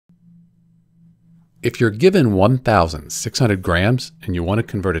If you're given 1,600 grams and you want to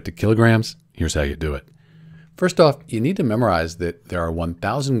convert it to kilograms, here's how you do it. First off, you need to memorize that there are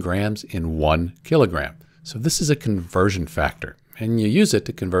 1,000 grams in 1 kilogram. So this is a conversion factor, and you use it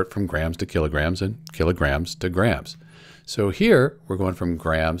to convert from grams to kilograms and kilograms to grams. So here we're going from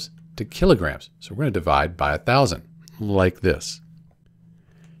grams to kilograms. So we're going to divide by 1,000, like this.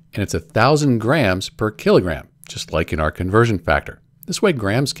 And it's 1,000 grams per kilogram, just like in our conversion factor. This way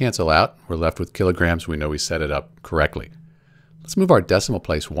grams cancel out. We're left with kilograms. We know we set it up correctly. Let's move our decimal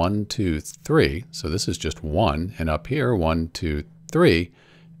place 1, 2, 3. So this is just 1. And up here, 1, 2, 3.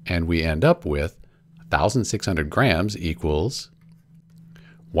 And we end up with 1,600 grams equals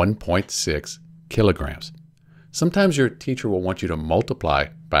 1.6 kilograms. Sometimes your teacher will want you to multiply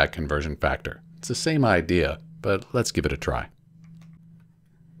by a conversion factor. It's the same idea, but let's give it a try.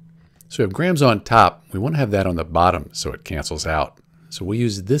 So we have grams on top. We want to have that on the bottom so it cancels out. So we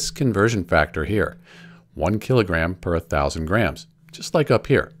use this conversion factor here, 1 kilogram per 1,000 grams, just like up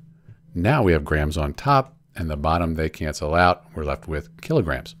here. Now we have grams on top, and the bottom they cancel out. We're left with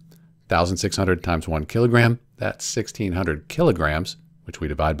kilograms. 1,600 times 1 kilogram, that's 1,600 kilograms, which we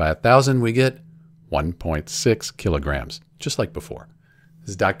divide by 1,000, we get 1.6 kilograms, just like before. This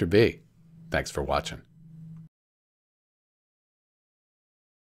is Dr. B. Thanks for watching.